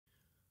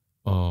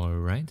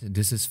Alright,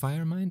 this is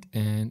Firemind,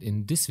 and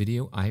in this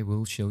video I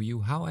will show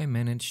you how I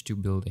managed to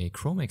build a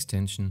Chrome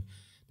extension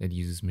that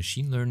uses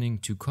machine learning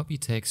to copy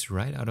text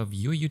right out of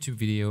your YouTube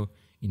video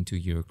into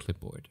your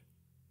clipboard.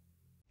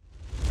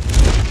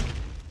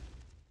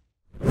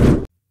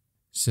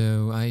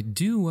 So I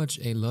do watch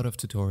a lot of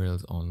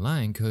tutorials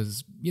online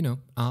because,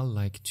 I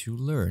like to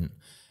learn.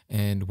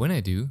 And when I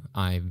do,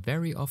 I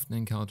very often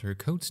encounter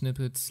code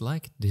snippets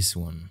like this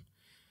one.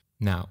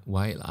 Now,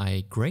 while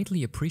I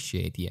greatly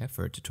appreciate the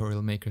effort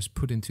tutorial makers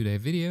put into their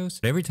videos,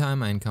 every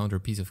time I encounter a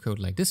piece of code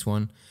like this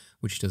one,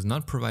 which does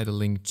not provide a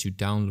link to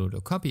download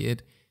or copy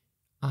it,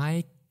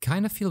 I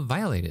kind of feel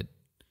violated.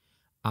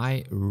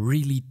 I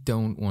really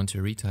don't want to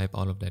retype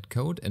all of that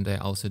code, and I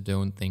also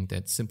don't think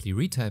that simply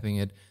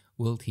retyping it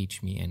will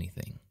teach me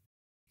anything.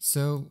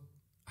 So,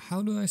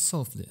 how do I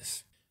solve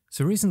this?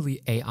 So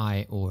recently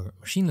AI or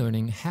machine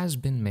learning has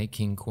been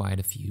making quite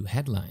a few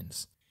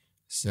headlines.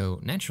 So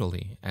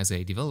naturally, as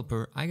a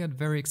developer, I got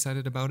very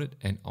excited about it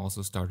and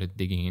also started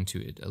digging into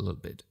it a little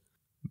bit.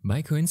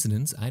 By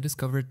coincidence, I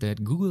discovered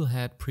that Google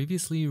had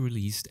previously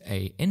released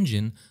an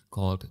engine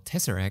called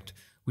Tesseract,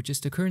 which is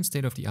the current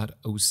state-of-the-art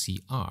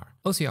OCR.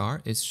 OCR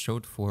is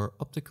short for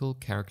Optical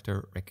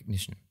Character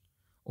Recognition,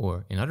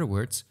 or in other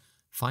words,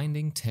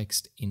 finding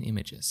text in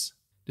images.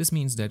 This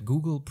means that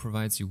Google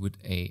provides you with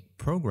a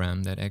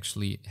program that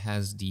actually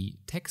has the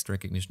text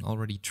recognition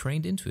already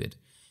trained into it,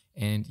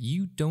 and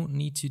you don't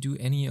need to do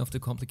any of the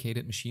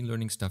complicated machine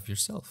learning stuff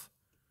yourself.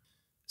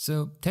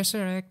 So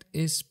Tesseract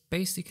is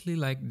basically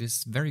like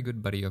this very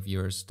good buddy of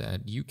yours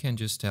that you can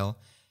just tell,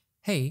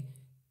 hey,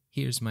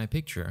 here's my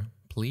picture,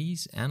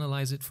 please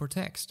analyze it for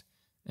text.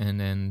 And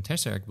then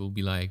Tesseract will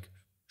be like,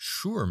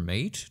 sure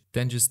mate,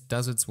 then just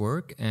does its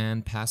work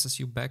and passes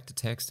you back the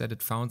text that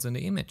it found in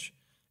the image.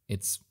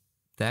 It's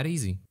that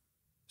easy.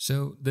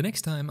 So the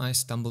next time I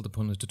stumbled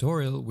upon a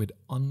tutorial with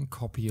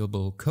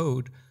uncopyable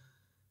code,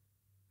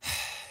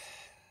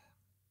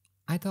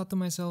 I thought to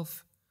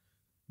myself,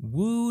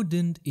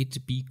 wouldn't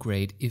it be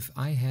great if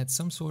I had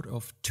some sort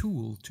of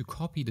tool to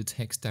copy the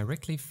text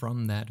directly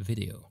from that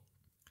video?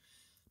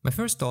 My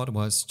first thought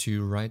was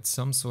to write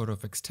some sort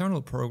of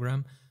external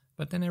program,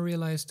 but then I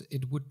realized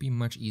it would be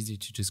much easier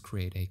to just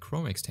create a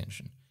Chrome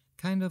extension,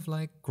 kind of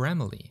like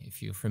Grammarly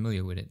if you're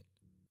familiar with it.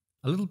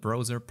 A little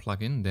browser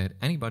plugin that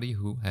anybody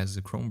who has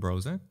a Chrome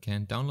browser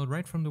can download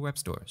right from the web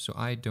store, so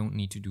I don't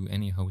need to do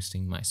any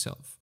hosting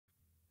myself.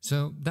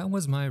 So that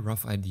was my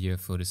rough idea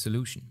for the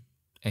solution.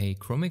 A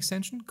Chrome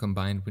extension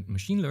combined with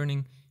machine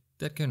learning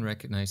that can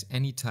recognize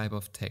any type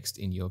of text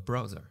in your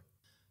browser.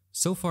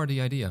 So far the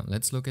idea,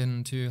 let's look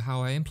into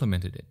how I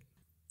implemented it.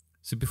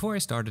 So before I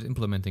started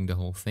implementing the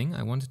whole thing,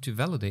 I wanted to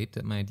validate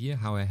that my idea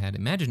how I had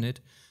imagined it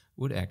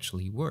would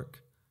actually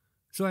work.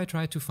 So I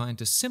tried to find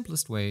the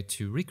simplest way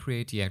to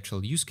recreate the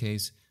actual use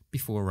case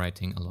before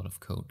writing a lot of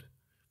code.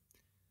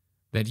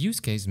 That use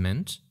case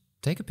meant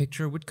take a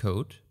picture with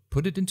code,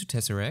 put it into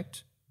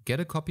Tesseract, get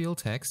a copyable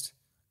text,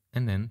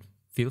 and then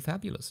feel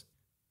fabulous.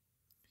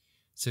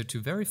 So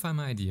to verify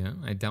my idea,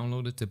 I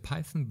downloaded the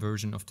Python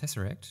version of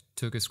Tesseract,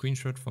 took a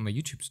screenshot from a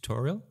YouTube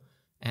tutorial,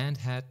 and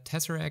had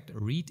Tesseract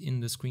read in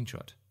the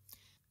screenshot.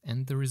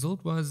 And the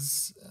result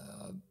was,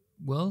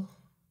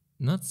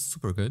 not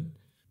super good.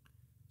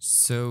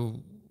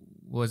 So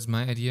was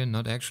my idea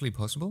not actually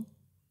possible?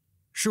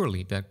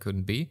 Surely that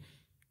couldn't be.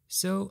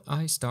 So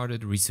I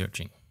started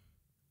researching.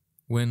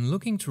 When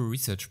looking through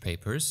research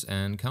papers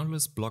and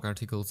countless blog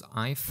articles,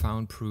 I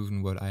found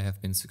proven what I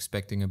have been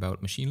suspecting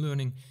about machine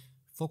learning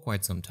for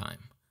quite some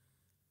time.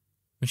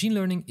 Machine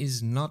learning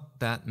is not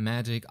that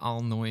magic,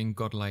 all-knowing,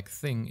 godlike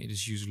thing it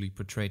is usually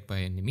portrayed by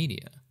in the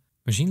media.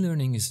 Machine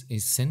learning is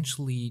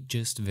essentially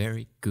just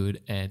very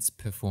good at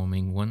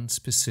performing one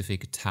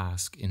specific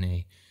task in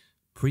a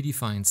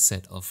predefined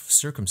set of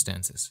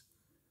circumstances.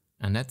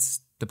 And that's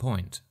the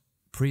point,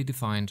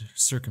 predefined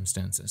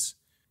circumstances.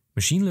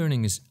 Machine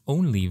learning is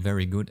only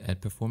very good at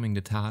performing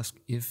the task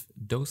if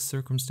those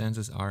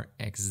circumstances are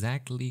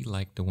exactly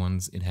like the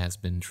ones it has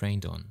been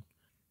trained on.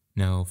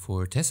 Now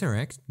for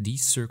Tesseract,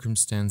 these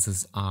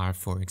circumstances are,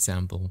 for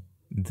example,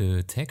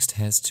 the text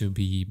has to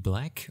be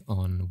black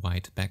on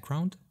white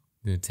background,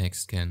 the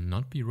text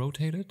cannot be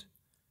rotated,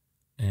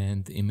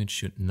 and the image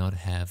should not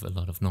have a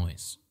lot of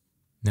noise.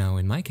 Now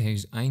in my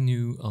case, I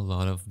knew a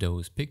lot of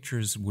those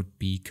pictures would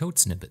be code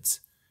snippets,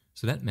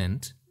 so that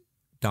meant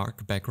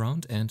dark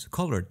background and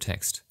colored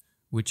text,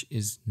 which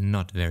is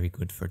not very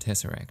good for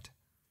Tesseract.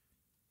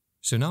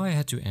 So now I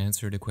had to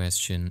answer the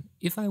question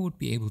if I would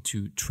be able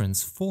to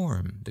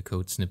transform the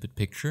code snippet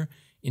picture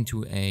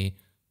into a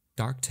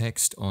dark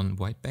text on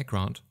white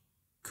background.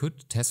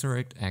 Could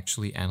Tesseract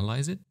actually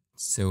analyze it?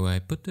 So I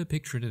put the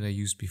picture that I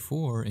used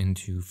before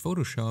into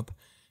Photoshop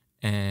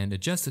and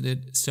adjusted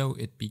it so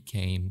it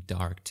became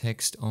dark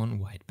text on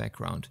white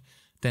background.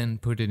 Then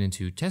put it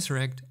into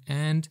Tesseract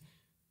and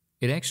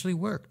it actually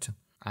worked.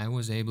 I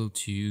was able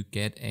to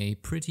get a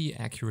pretty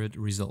accurate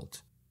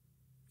result.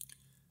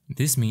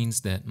 This means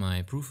that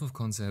my proof of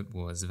concept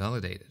was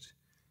validated.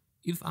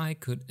 If I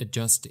could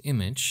adjust the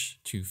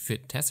image to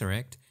fit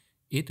Tesseract,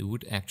 it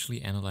would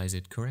actually analyze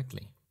it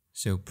correctly.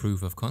 So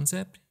proof of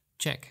concept,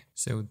 check.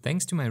 So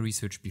thanks to my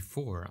research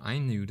before, I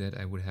knew that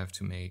I would have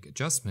to make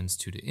adjustments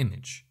to the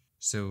image.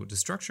 So the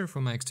structure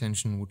for my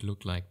extension would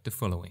look like the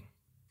following.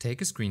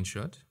 Take a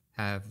screenshot,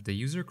 have the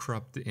user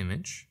crop the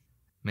image,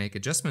 make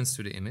adjustments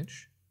to the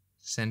image,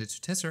 send it to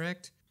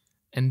Tesseract,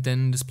 and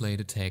then display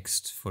the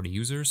text for the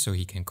user so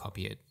he can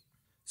copy it.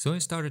 So I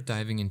started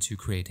diving into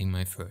creating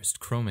my first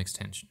Chrome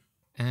extension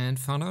and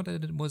found out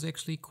that it was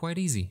actually quite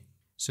easy.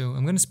 So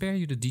I'm going to spare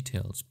you the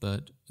details,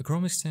 but a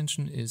Chrome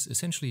extension is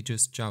essentially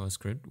just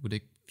JavaScript with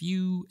a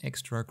few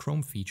extra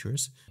Chrome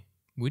features,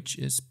 which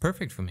is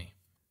perfect for me.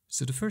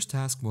 So the first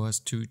task was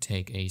to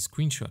take a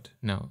screenshot.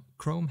 Now,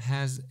 Chrome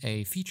has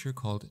a feature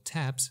called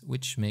tabs,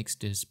 which makes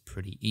this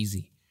pretty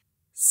easy.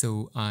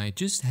 So I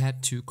just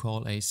had to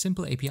call a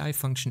simple API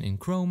function in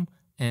Chrome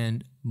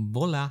and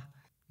voila!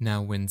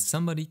 Now when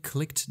somebody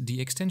clicked the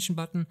extension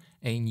button,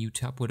 a new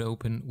tab would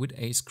open with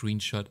a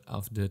screenshot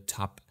of the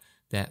tab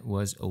that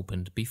was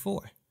opened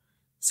before.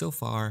 So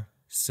far,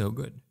 so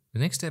good. The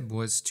next step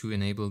was to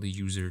enable the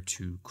user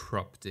to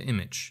crop the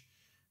image.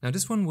 Now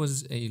this one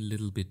was a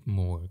little bit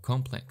more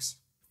complex.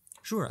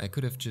 Sure, I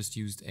could have just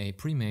used a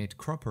pre-made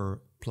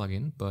cropper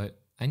plugin,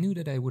 but I knew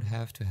that I would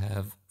have to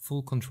have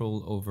full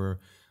control over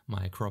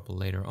my cropper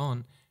later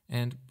on,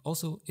 and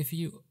also if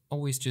you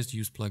always just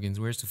use plugins,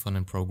 where's the fun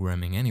in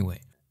programming anyway?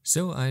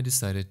 So I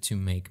decided to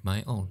make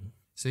my own.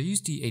 So I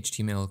used the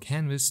HTML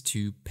canvas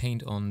to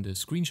paint on the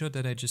screenshot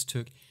that I just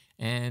took,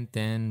 and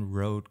then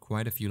wrote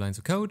quite a few lines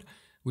of code,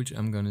 which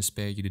I'm gonna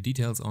spare you the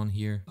details on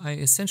here. I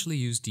essentially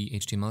used the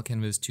HTML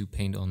canvas to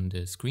paint on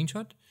the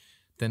screenshot.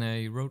 Then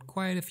I wrote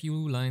quite a few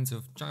lines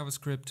of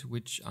JavaScript,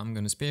 which I'm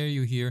gonna spare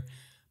you here.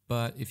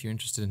 But if you're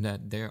interested in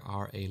that, there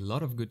are a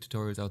lot of good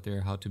tutorials out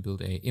there how to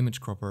build a image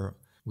cropper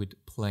with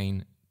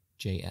plain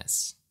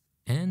JS.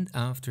 And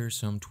after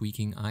some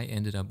tweaking, I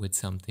ended up with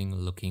something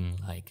looking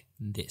like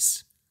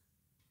this.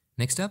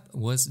 Next up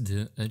was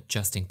the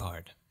adjusting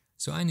part.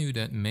 So I knew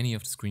that many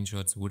of the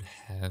screenshots would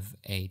have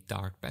a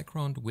dark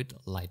background with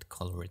light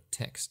colored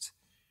text,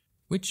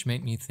 which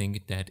made me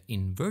think that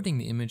inverting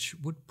the image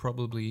would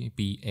probably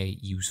be a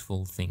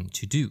useful thing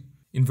to do.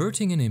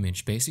 Inverting an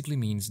image basically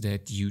means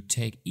that you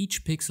take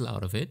each pixel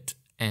out of it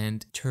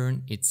and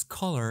turn its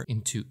color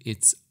into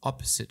its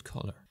opposite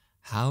color.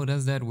 How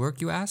does that work,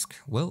 you ask?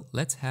 Well,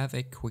 let's have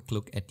a quick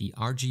look at the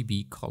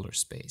RGB color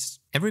space.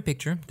 Every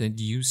picture that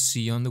you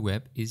see on the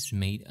web is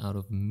made out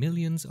of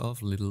millions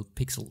of little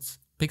pixels.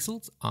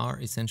 Pixels are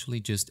essentially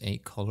just a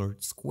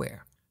colored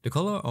square. The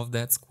color of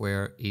that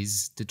square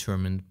is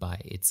determined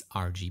by its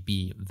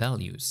RGB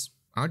values.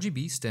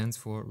 RGB stands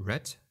for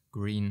red,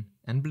 green,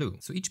 and blue.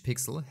 So each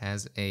pixel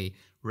has a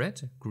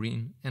red,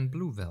 green, and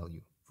blue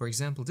value. For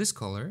example, this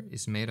color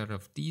is made out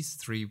of these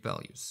three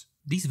values.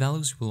 These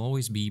values will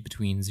always be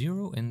between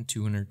 0 and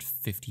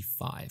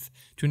 255.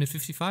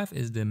 255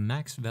 is the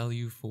max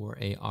value for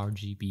a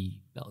RGB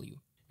value.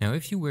 Now,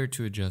 if you were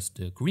to adjust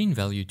the green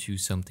value to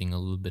something a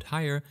little bit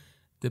higher,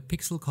 the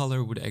pixel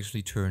color would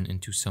actually turn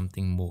into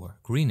something more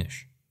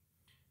greenish.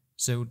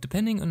 So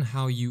depending on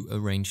how you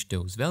arrange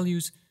those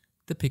values,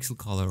 the pixel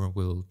color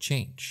will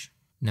change.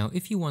 Now,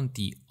 if you want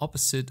the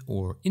opposite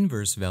or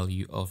inverse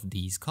value of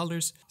these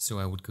colors, so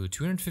I would go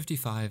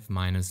 255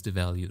 minus the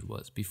value it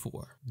was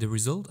before. The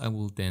result I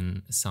will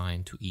then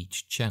assign to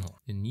each channel.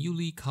 The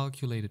newly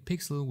calculated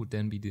pixel would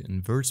then be the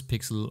inverse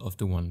pixel of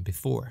the one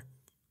before.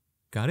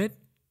 Got it?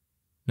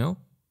 No?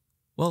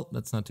 Well,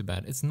 that's not too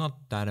bad. It's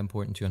not that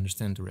important to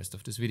understand the rest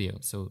of this video,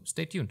 so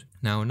stay tuned.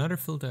 Now, another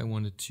filter I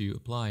wanted to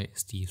apply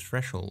is the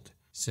threshold.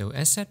 So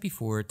as said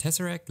before,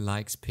 Tesseract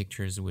likes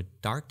pictures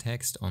with dark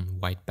text on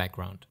white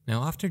background.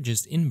 Now, after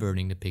just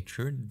inverting the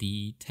picture,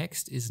 the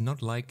text is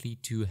not likely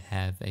to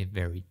have a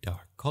very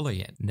dark color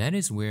yet. That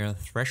is where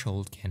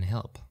threshold can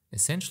help.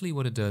 Essentially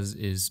what it does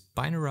is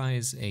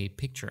binarize a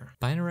picture.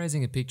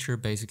 Binarizing a picture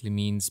basically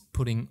means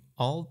putting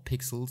all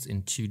pixels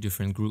in two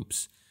different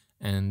groups.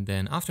 And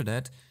then after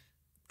that,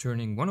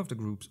 turning one of the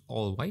groups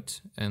all white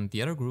and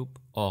the other group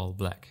all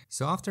black.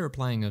 So after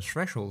applying a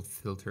threshold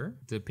filter,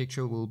 the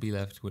picture will be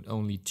left with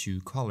only two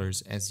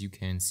colors, as you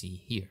can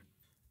see here.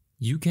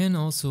 You can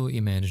also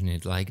imagine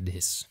it like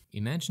this.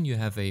 Imagine you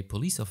have a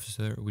police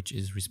officer which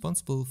is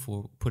responsible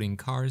for putting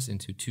cars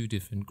into two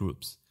different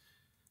groups.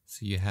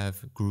 So you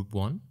have group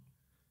 1,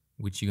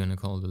 which you're gonna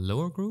call the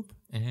lower group,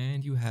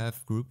 and you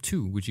have group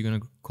 2, which you're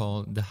gonna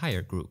call the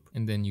higher group.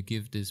 And then you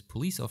give this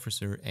police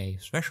officer a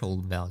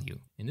threshold value.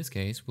 In this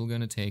case, we're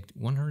gonna take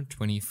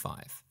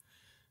 125.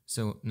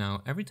 So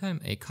now every time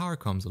a car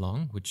comes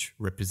along, which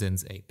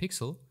represents a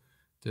pixel,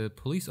 the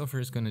police officer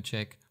is gonna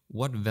check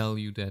what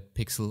value that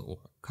pixel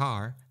or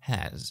car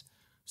has.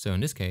 So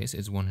in this case,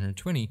 it's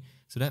 120,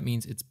 so that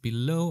means it's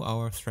below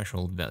our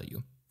threshold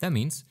value. That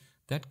means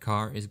that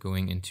car is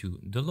going into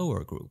the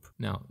lower group.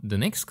 Now, the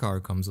next car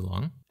comes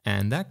along,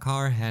 and that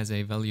car has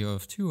a value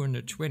of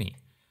 220,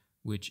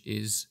 which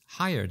is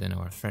higher than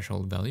our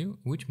threshold value,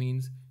 which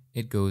means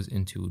it goes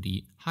into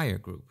the higher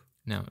group.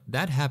 Now,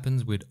 that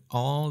happens with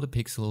all the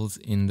pixels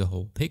in the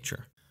whole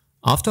picture.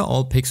 After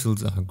all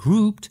pixels are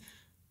grouped,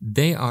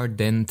 they are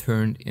then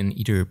turned in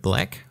either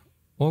black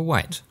or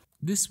white.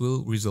 This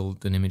will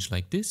result in an image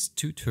like this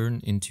to turn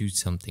into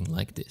something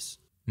like this.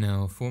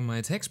 Now for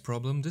my text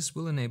problem, this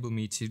will enable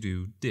me to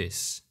do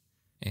this.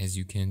 As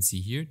you can see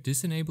here,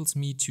 this enables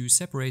me to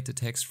separate the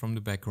text from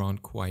the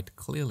background quite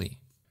clearly.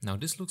 Now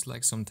this looks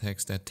like some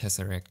text that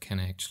Tesseract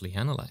can actually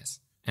analyze.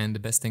 And the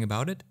best thing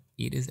about it,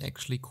 it is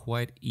actually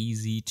quite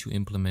easy to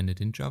implement it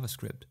in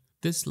JavaScript.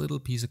 This little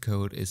piece of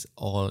code is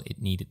all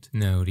it needed.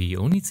 Now the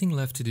only thing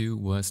left to do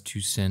was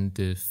to send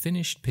the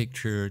finished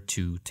picture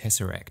to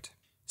Tesseract.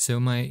 So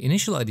my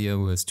initial idea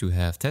was to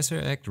have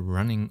Tesseract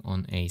running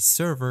on a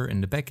server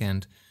in the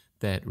backend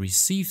that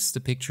receives the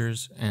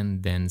pictures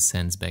and then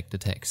sends back the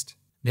text.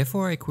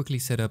 Therefore I quickly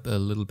set up a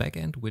little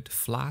backend with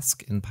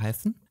Flask in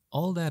Python.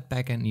 All that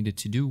backend needed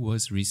to do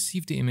was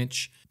receive the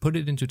image, put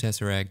it into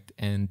Tesseract,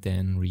 and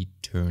then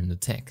return the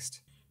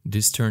text.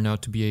 This turned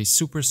out to be a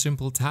super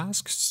simple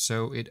task,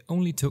 so it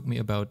only took me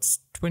about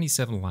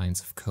 27 lines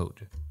of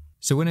code.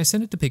 So when I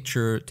sent it the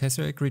picture,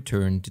 Tesseract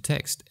returned the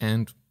text,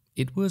 and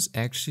it was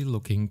actually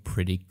looking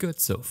pretty good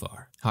so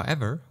far.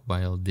 However,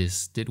 while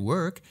this did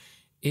work,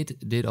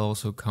 it did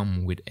also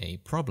come with a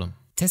problem.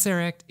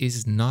 Tesseract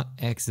is not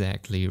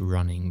exactly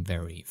running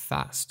very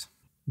fast.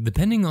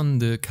 Depending on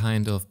the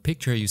kind of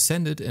picture you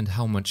send it and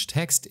how much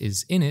text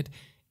is in it,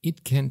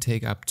 it can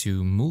take up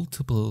to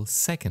multiple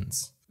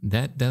seconds.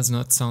 That does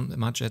not sound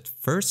much at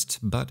first,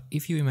 but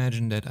if you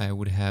imagine that I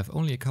would have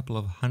only a couple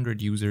of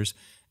hundred users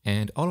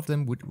and all of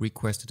them would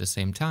request at the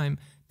same time,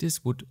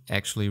 this would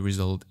actually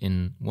result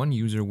in one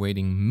user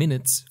waiting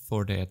minutes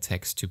for their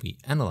text to be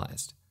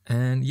analyzed.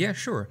 And yeah,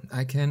 sure,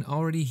 I can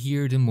already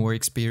hear the more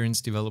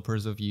experienced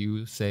developers of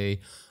you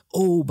say,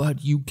 oh,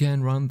 but you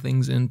can run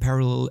things in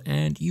parallel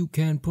and you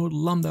can put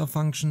lambda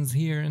functions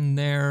here and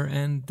there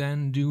and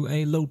then do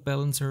a load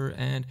balancer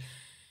and...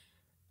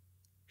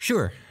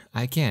 Sure,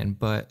 I can,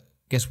 but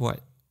guess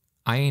what?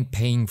 I ain't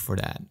paying for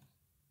that.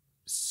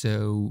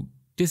 So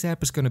this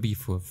app is gonna be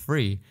for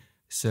free.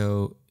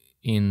 So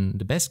in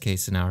the best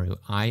case scenario,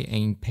 I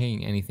ain't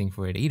paying anything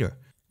for it either.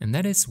 And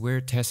that is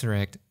where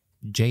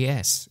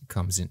tesseract.js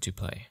comes into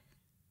play.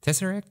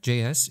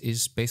 Tesseract.js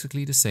is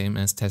basically the same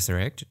as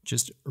Tesseract,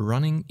 just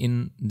running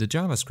in the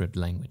JavaScript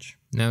language.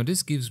 Now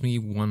this gives me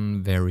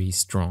one very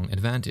strong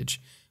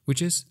advantage,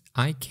 which is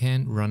I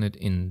can run it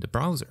in the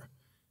browser.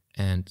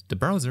 And the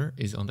browser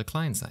is on the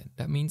client side.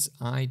 That means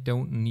I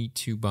don't need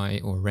to buy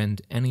or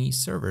rent any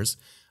servers.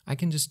 I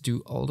can just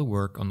do all the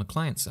work on the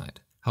client side.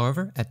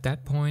 However, at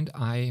that point,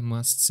 I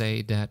must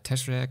say that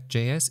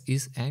Tesseract.js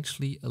is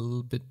actually a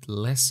little bit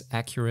less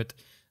accurate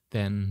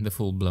than the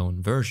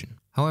full-blown version.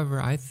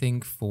 However, I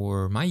think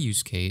for my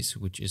use case,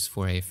 which is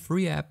for a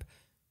free app,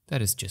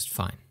 that is just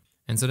fine.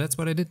 And so that's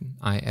what I did.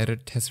 I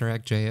added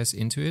Tesseract.js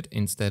into it.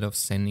 Instead of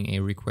sending a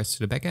request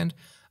to the backend,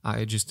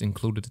 I just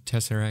included the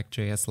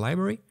Tesseract.js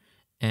library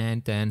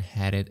and then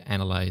had it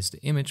analyze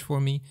the image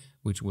for me,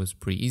 which was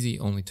pretty easy,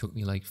 only took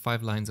me like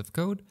 5 lines of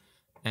code,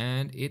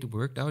 and it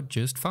worked out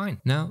just fine.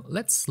 Now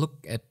let's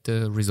look at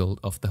the result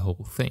of the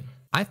whole thing.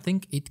 I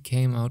think it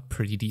came out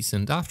pretty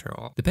decent after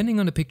all. Depending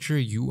on the picture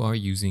you are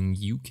using,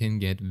 you can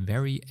get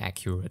very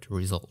accurate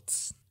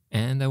results.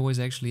 And I was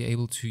actually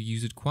able to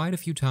use it quite a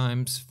few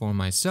times for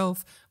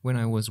myself when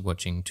I was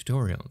watching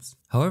tutorials.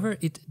 However,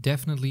 it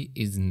definitely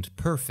isn't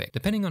perfect.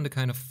 Depending on the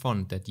kind of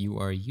font that you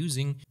are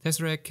using,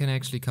 Tesseract can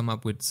actually come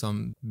up with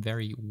some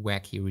very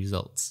wacky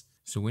results.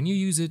 So when you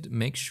use it,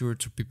 make sure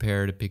to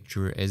prepare the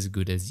picture as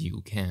good as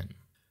you can.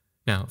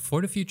 Now,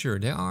 for the future,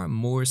 there are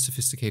more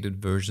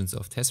sophisticated versions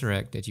of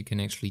Tesseract that you can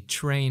actually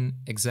train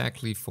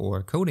exactly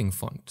for coding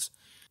fonts.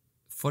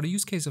 For the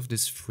use case of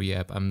this free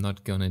app, I'm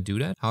not gonna do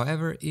that.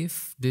 However,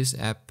 if this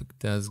app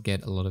does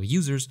get a lot of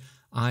users,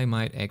 I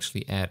might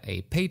actually add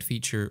a paid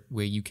feature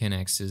where you can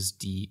access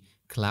the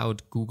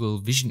Cloud Google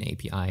Vision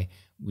API,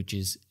 which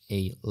is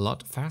a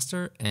lot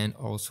faster and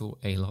also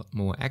a lot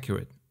more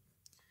accurate.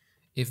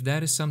 If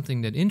that is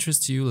something that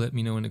interests you, let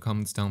me know in the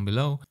comments down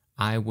below.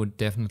 I would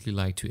definitely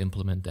like to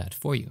implement that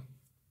for you.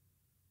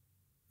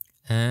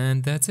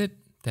 And that's it.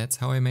 That's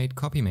how I made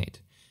CopyMate.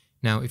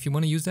 Now, if you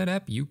want to use that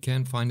app, you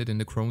can find it in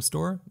the Chrome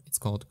store. It's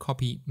called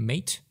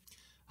CopyMate.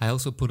 I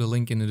also put a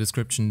link in the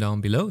description down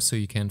below, so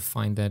you can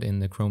find that in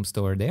the Chrome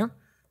store there.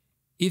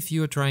 If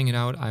you are trying it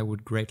out, I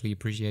would greatly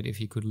appreciate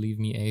if you could leave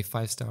me a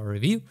 5-star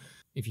review.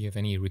 If you have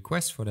any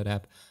requests for that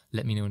app,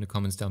 let me know in the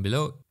comments down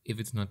below. If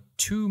it's not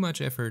too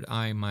much effort,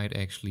 I might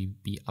actually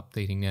be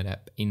updating that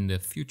app in the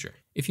future.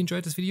 If you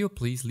enjoyed this video,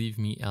 please leave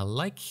me a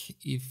like.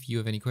 If you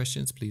have any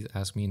questions, please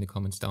ask me in the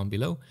comments down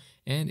below.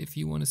 And if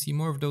you want to see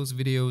more of those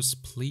videos,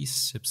 please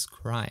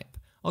subscribe.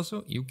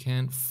 Also, you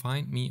can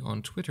find me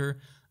on Twitter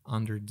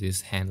under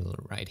this handle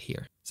right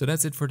here. So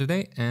that's it for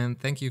today, and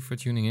thank you for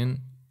tuning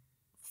in.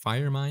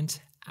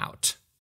 Firemind out.